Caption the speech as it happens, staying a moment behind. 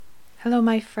Hello,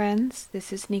 my friends.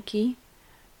 This is Nikki.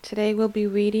 Today we'll be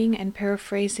reading and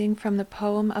paraphrasing from the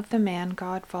Poem of the Man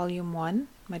God, Volume 1,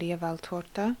 Maria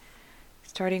Valtorta,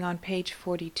 starting on page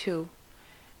 42.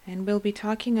 And we'll be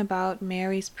talking about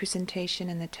Mary's presentation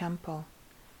in the temple.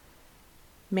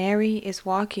 Mary is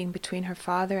walking between her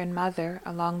father and mother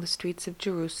along the streets of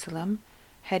Jerusalem,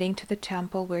 heading to the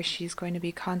temple where she's going to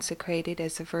be consecrated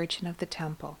as a virgin of the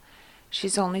temple.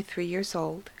 She's only 3 years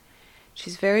old.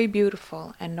 She's very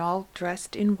beautiful and all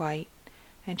dressed in white,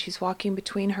 and she's walking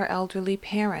between her elderly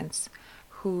parents,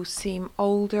 who seem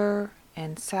older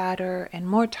and sadder and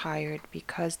more tired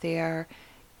because they are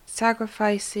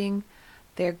sacrificing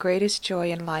their greatest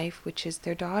joy in life, which is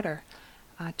their daughter,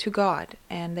 to God.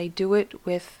 And they do it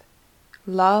with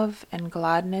love and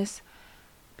gladness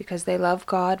because they love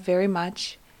God very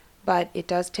much, but it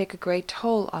does take a great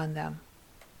toll on them.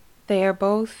 They are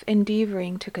both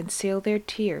endeavoring to conceal their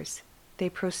tears. They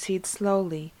proceed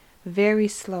slowly, very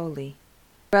slowly.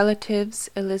 Relatives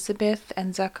Elizabeth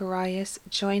and Zacharias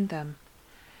join them.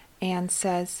 Anne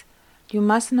says, "You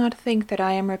must not think that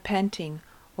I am repenting,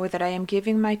 or that I am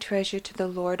giving my treasure to the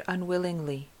Lord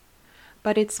unwillingly.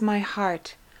 But it's my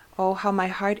heart, oh how my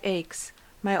heart aches,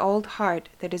 my old heart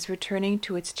that is returning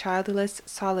to its childless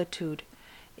solitude,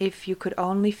 if you could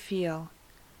only feel."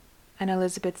 And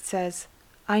Elizabeth says,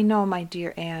 "I know, my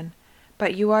dear Anne,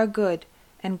 but you are good,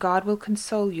 and God will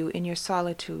console you in your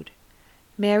solitude.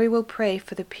 Mary will pray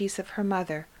for the peace of her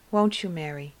mother, won't you,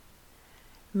 Mary?"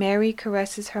 Mary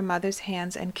caresses her mother's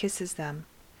hands and kisses them.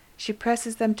 She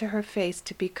presses them to her face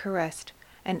to be caressed,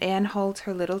 and Anne holds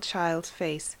her little child's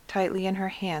face tightly in her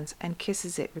hands and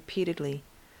kisses it repeatedly.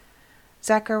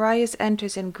 Zacharias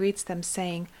enters and greets them,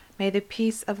 saying, "May the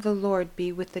peace of the Lord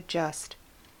be with the just."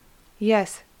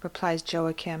 "Yes," replies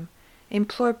Joachim,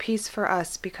 "implore peace for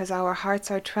us, because our hearts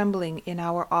are trembling in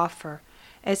our offer,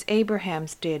 as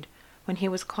Abraham's did when he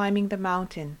was climbing the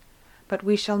mountain. But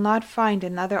we shall not find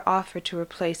another offer to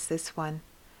replace this one.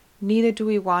 Neither do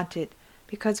we want it,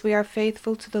 because we are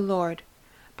faithful to the Lord.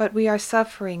 But we are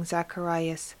suffering,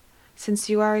 Zacharias. Since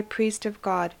you are a priest of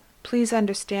God, please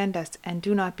understand us and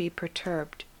do not be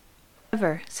perturbed."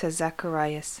 "Never," says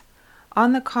Zacharias.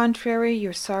 "On the contrary,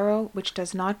 your sorrow, which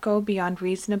does not go beyond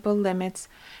reasonable limits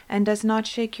and does not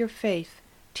shake your faith,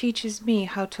 teaches me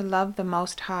how to love the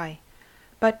Most High.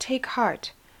 But take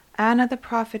heart, Anna the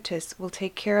prophetess will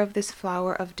take care of this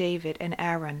flower of David and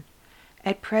Aaron.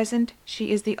 At present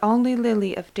she is the only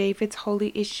lily of David's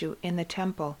holy issue in the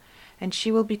temple, and she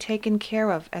will be taken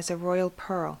care of as a royal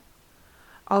pearl.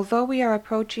 Although we are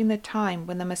approaching the time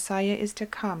when the Messiah is to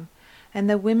come, and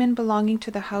the women belonging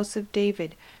to the house of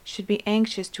David should be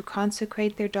anxious to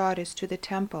consecrate their daughters to the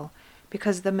temple,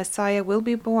 because the Messiah will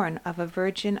be born of a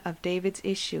virgin of David's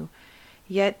issue,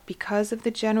 yet because of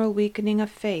the general weakening of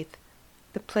faith,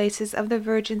 the places of the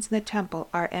virgins in the temple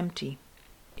are empty.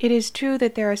 It is true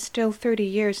that there are still 30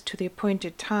 years to the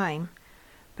appointed time,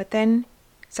 but then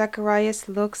Zacharias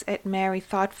looks at Mary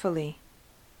thoughtfully.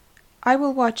 "I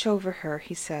will watch over her,"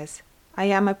 he says. "I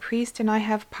am a priest and I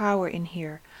have power in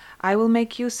here. I will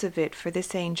make use of it for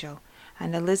this angel,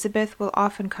 and Elizabeth will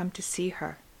often come to see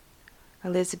her."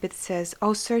 Elizabeth says,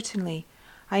 "Oh, certainly.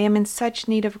 I am in such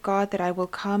need of God that I will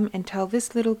come and tell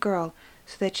this little girl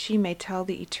so that she may tell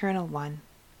the Eternal One."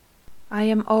 "I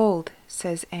am old,"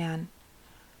 says Anne.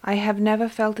 "I have never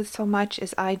felt it so much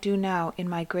as I do now in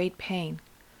my great pain.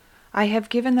 I have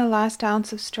given the last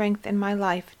ounce of strength in my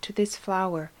life to this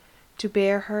flower, to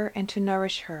bear her and to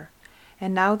nourish her,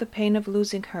 and now the pain of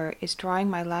losing her is drawing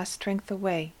my last strength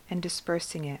away and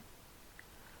dispersing it."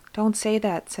 "Don't say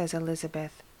that," says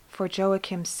Elizabeth, "for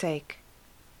Joachim's sake."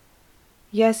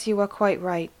 "Yes, you are quite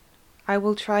right. I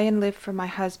will try and live for my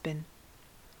husband."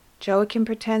 Joachim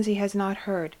pretends he has not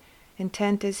heard,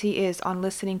 intent as he is on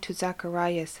listening to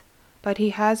Zacharias, but he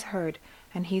has heard,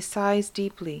 and he sighs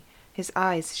deeply, his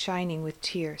eyes shining with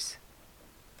tears.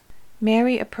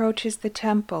 Mary approaches the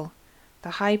temple.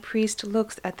 The high priest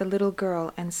looks at the little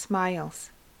girl and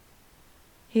smiles.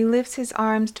 He lifts his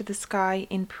arms to the sky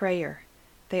in prayer.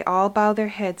 They all bow their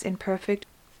heads in perfect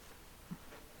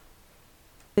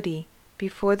humility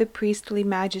before the priestly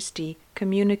majesty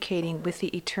communicating with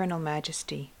the eternal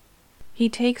majesty. He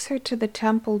takes her to the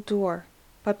temple door,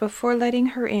 but before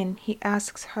letting her in, he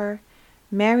asks her,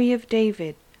 "Mary of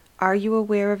David, are you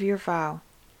aware of your vow?"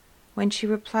 When she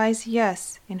replies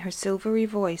yes in her silvery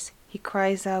voice, he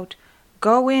cries out,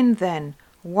 "Go in, then,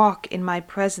 walk in my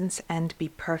presence and be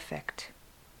perfect."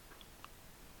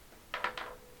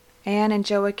 Anne and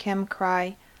Joachim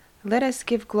cry, "Let us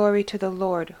give glory to the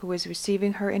Lord, who is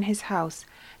receiving her in his house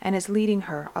and is leading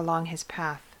her along his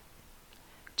path."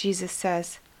 Jesus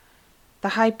says, "The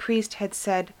high priest had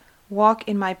said, Walk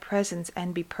in my presence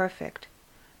and be perfect.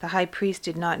 The high priest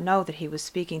did not know that he was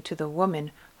speaking to the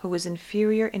woman who was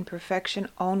inferior in perfection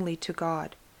only to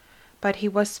God. But he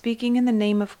was speaking in the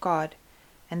name of God,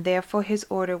 and therefore his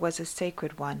order was a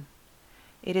sacred one.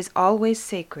 It is always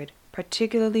sacred,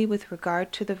 particularly with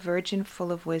regard to the Virgin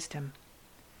full of wisdom.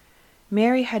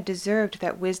 Mary had deserved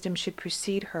that wisdom should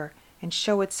precede her and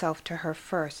show itself to her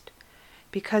first,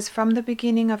 because from the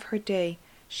beginning of her day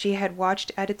she had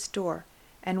watched at its door,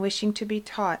 and wishing to be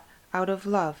taught out of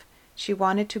love, she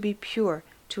wanted to be pure,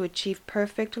 to achieve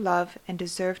perfect love, and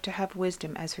deserved to have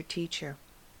wisdom as her teacher.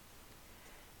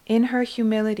 In her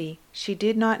humility, she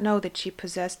did not know that she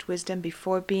possessed wisdom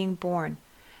before being born,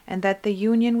 and that the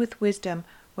union with wisdom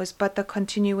was but the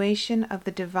continuation of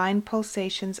the divine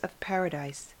pulsations of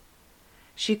paradise.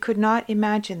 She could not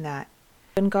imagine that,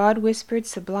 when God whispered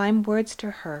sublime words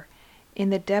to her,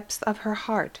 in the depths of her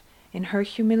heart, in her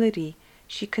humility,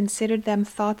 she considered them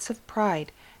thoughts of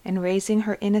pride, and raising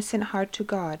her innocent heart to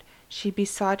God, she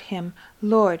besought him,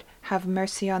 "Lord, have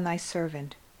mercy on thy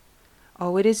servant."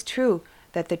 Oh, it is true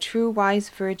that the true wise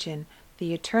Virgin,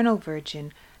 the eternal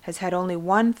Virgin, has had only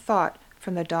one thought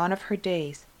from the dawn of her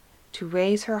days, to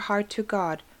raise her heart to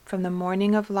God from the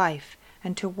morning of life,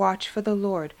 and to watch for the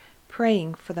Lord,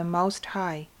 praying for the Most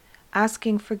High,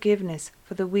 asking forgiveness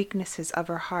for the weaknesses of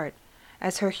her heart,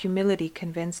 as her humility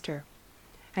convinced her.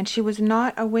 And she was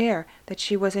not aware that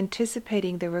she was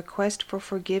anticipating the request for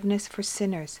forgiveness for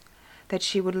sinners that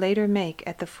she would later make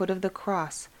at the foot of the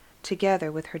cross,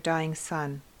 together with her dying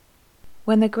Son.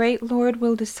 When the great Lord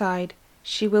will decide,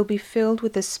 she will be filled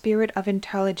with the spirit of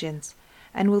intelligence,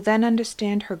 and will then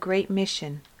understand her great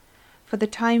mission. For the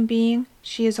time being,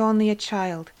 she is only a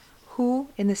child, who,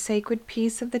 in the sacred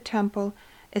peace of the temple,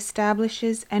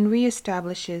 establishes and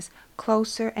re-establishes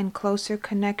closer and closer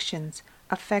connections,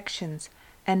 affections,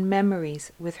 and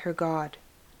memories with her God.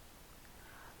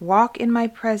 Walk in my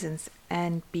presence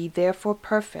and be therefore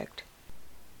perfect.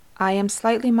 I am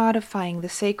slightly modifying the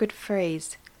sacred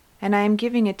phrase, and I am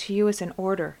giving it to you as an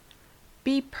order.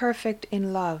 Be perfect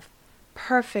in love,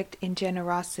 perfect in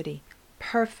generosity,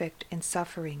 perfect in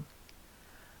suffering.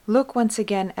 Look once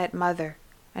again at Mother,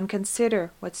 and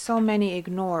consider what so many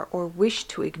ignore or wish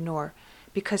to ignore,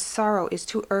 because sorrow is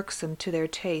too irksome to their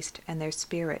taste and their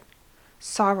spirit.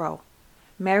 Sorrow.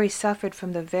 Mary suffered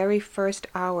from the very first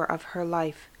hour of her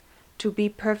life. To be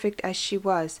perfect as she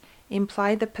was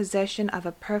implied the possession of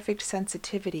a perfect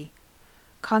sensitivity.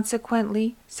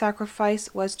 Consequently,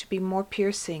 sacrifice was to be more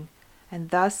piercing, and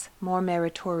thus more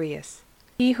meritorious.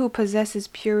 He who possesses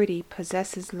purity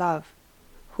possesses love.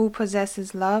 Who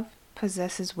possesses love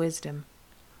possesses wisdom.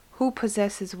 Who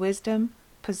possesses wisdom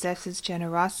possesses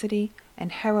generosity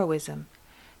and heroism,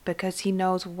 because he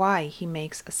knows why he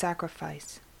makes a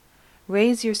sacrifice.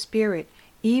 Raise your spirit,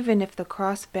 even if the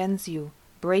cross bends you,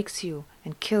 breaks you,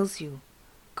 and kills you.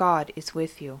 God is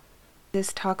with you.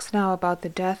 This talks now about the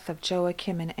death of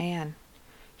Joachim and Anne.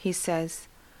 He says,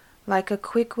 "Like a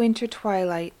quick winter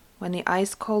twilight, when the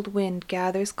ice-cold wind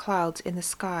gathers clouds in the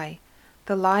sky,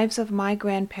 the lives of my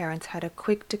grandparents had a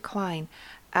quick decline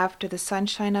after the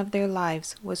sunshine of their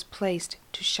lives was placed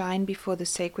to shine before the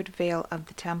sacred veil of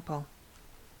the temple."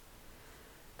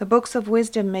 The books of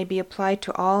wisdom may be applied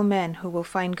to all men who will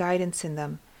find guidance in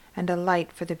them, and a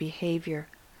light for their behavior.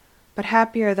 But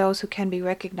happy are those who can be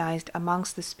recognized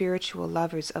amongst the spiritual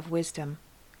lovers of wisdom.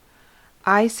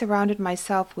 I surrounded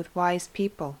myself with wise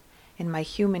people in my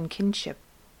human kinship.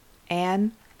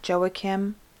 Anne,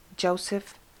 Joachim,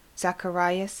 Joseph,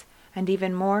 Zacharias, and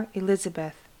even more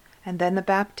Elizabeth, and then the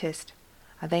Baptist.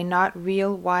 Are they not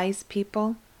real wise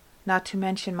people? Not to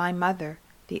mention my mother,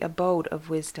 the abode of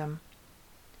wisdom.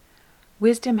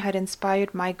 Wisdom had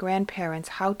inspired my grandparents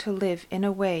how to live in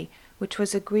a way which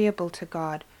was agreeable to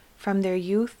God, from their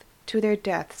youth to their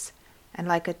deaths, and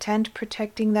like a tent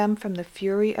protecting them from the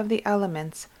fury of the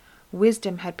elements,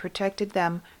 wisdom had protected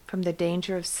them from the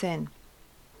danger of sin.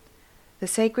 The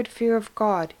sacred fear of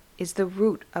God is the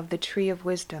root of the tree of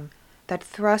wisdom, that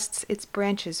thrusts its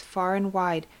branches far and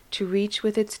wide to reach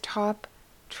with its top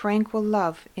tranquil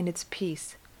love in its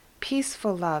peace,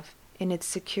 peaceful love in its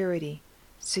security,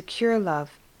 secure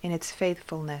love in its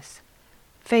faithfulness,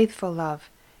 faithful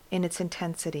love in its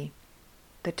intensity,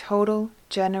 the total,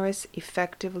 generous,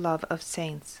 effective love of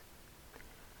saints.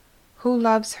 Who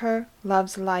loves her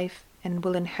loves life and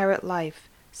will inherit life,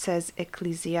 says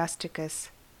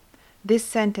Ecclesiasticus. This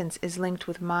sentence is linked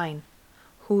with mine.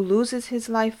 Who loses his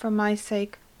life for my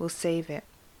sake will save it.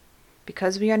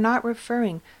 Because we are not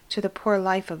referring to the poor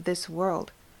life of this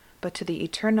world, but to the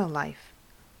eternal life,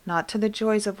 not to the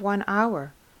joys of 1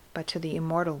 hour, but to the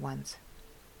immortal ones.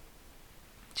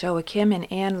 Joachim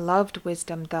and Anne loved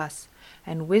wisdom thus,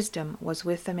 and wisdom was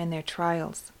with them in their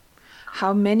trials.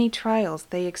 How many trials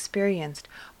they experienced,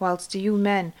 whilst you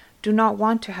men do not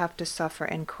want to have to suffer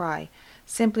and cry,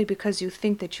 simply because you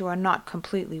think that you are not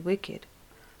completely wicked.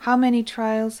 How many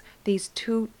trials these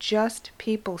two just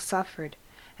people suffered,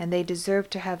 and they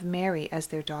deserved to have Mary as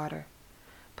their daughter.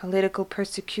 Political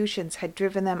persecutions had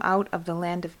driven them out of the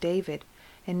land of David,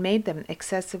 and made them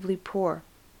excessively poor.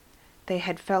 They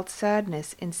had felt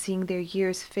sadness in seeing their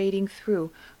years fading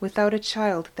through without a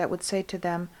child that would say to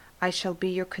them, "I shall be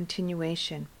your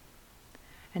continuation."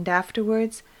 And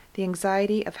afterwards, the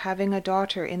anxiety of having a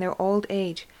daughter in their old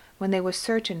age, when they were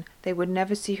certain they would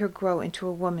never see her grow into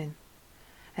a woman.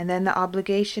 And then the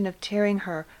obligation of tearing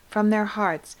her from their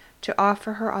hearts to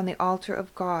offer her on the altar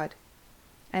of God.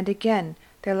 And again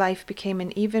their life became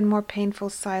an even more painful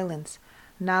silence,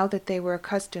 now that they were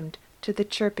accustomed to the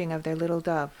chirping of their little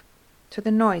dove, to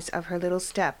the noise of her little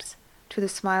steps, to the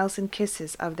smiles and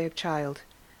kisses of their child,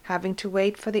 having to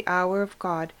wait for the hour of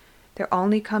God, their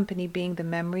only company being the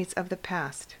memories of the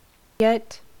past.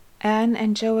 Yet Anne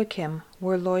and Joachim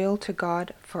were loyal to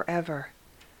God forever.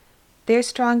 Their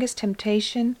strongest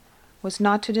temptation was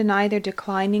not to deny their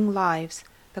declining lives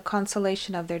the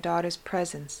consolation of their daughter's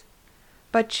presence.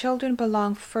 But children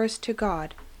belong first to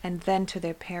God and then to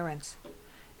their parents.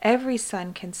 Every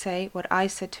son can say what I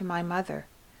said to my mother,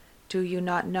 "Do you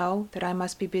not know that I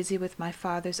must be busy with my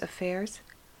father's affairs?"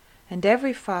 And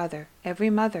every father, every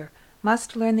mother,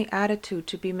 must learn the attitude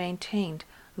to be maintained,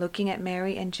 looking at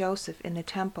Mary and Joseph in the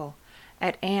temple,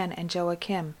 at Anne and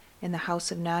Joachim in the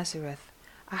house of Nazareth,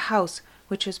 a house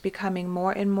which was becoming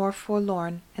more and more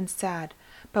forlorn and sad,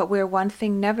 but where one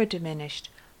thing never diminished,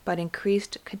 but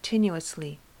increased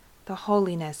continuously, the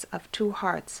holiness of two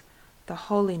hearts, the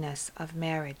holiness of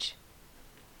marriage.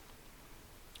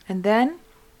 And then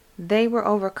they were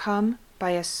overcome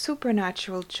by a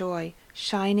supernatural joy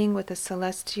shining with a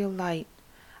celestial light,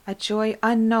 a joy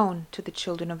unknown to the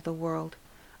children of the world,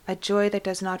 a joy that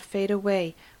does not fade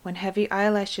away when heavy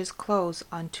eyelashes close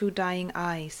on two dying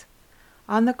eyes.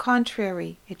 On the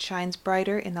contrary, it shines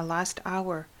brighter in the last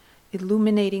hour,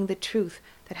 illuminating the truth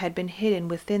that had been hidden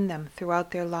within them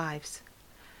throughout their lives.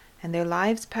 And their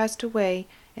lives passed away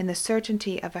in the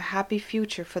certainty of a happy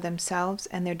future for themselves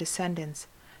and their descendants,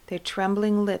 their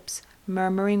trembling lips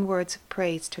murmuring words of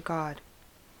praise to God.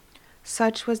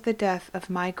 Such was the death of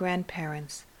my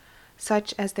grandparents,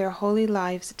 such as their holy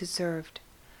lives deserved.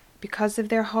 Because of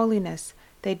their holiness,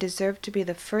 they deserved to be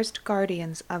the first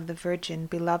guardians of the Virgin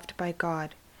beloved by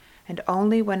God, and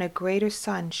only when a greater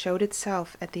sun showed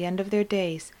itself at the end of their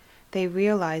days, they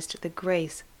realized the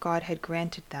grace God had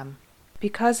granted them.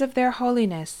 Because of their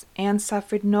holiness, Anne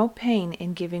suffered no pain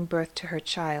in giving birth to her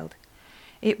child.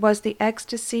 It was the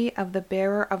ecstasy of the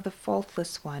bearer of the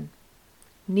faultless one.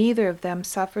 Neither of them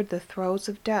suffered the throes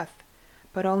of death,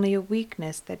 but only a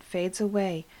weakness that fades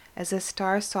away as a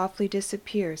star softly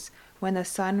disappears when the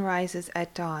sun rises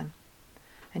at dawn.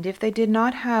 And if they did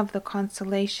not have the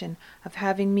consolation of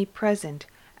having me present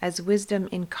as wisdom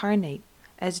incarnate,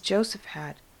 as Joseph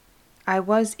had, I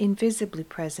was invisibly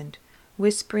present,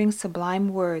 whispering sublime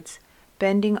words,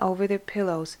 bending over their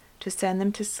pillows to send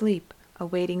them to sleep,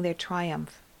 awaiting their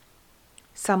triumph.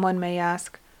 Someone may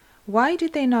ask, why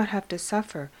did they not have to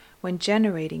suffer when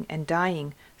generating and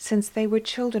dying, since they were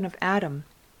children of Adam?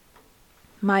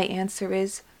 My answer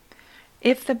is,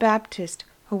 if the Baptist,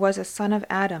 who was a son of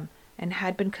Adam and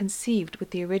had been conceived with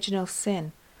the original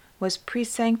sin, was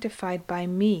pre-sanctified by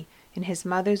me in his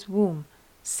mother's womb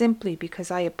simply because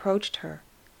I approached her,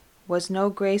 was no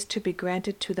grace to be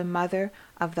granted to the mother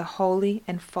of the holy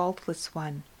and faultless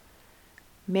one?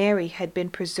 Mary had been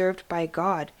preserved by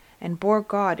God and bore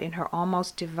God in her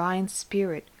almost divine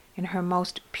spirit, in her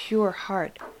most pure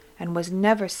heart, and was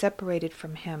never separated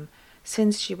from him,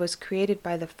 since she was created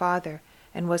by the Father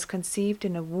and was conceived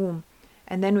in a womb,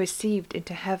 and then received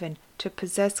into heaven to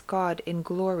possess God in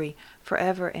glory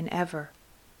forever and ever.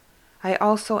 I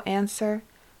also answer,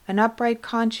 an upright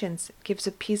conscience gives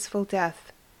a peaceful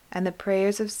death, and the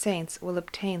prayers of saints will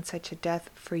obtain such a death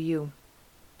for you.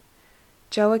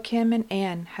 Joachim and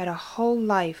Anne had a whole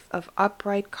life of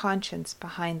upright conscience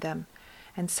behind them,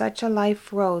 and such a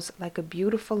life rose like a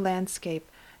beautiful landscape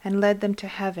and led them to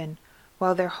heaven,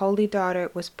 while their holy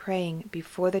daughter was praying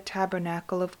before the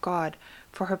tabernacle of God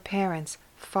for her parents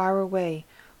far away,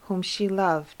 whom she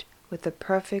loved with a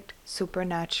perfect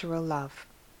supernatural love.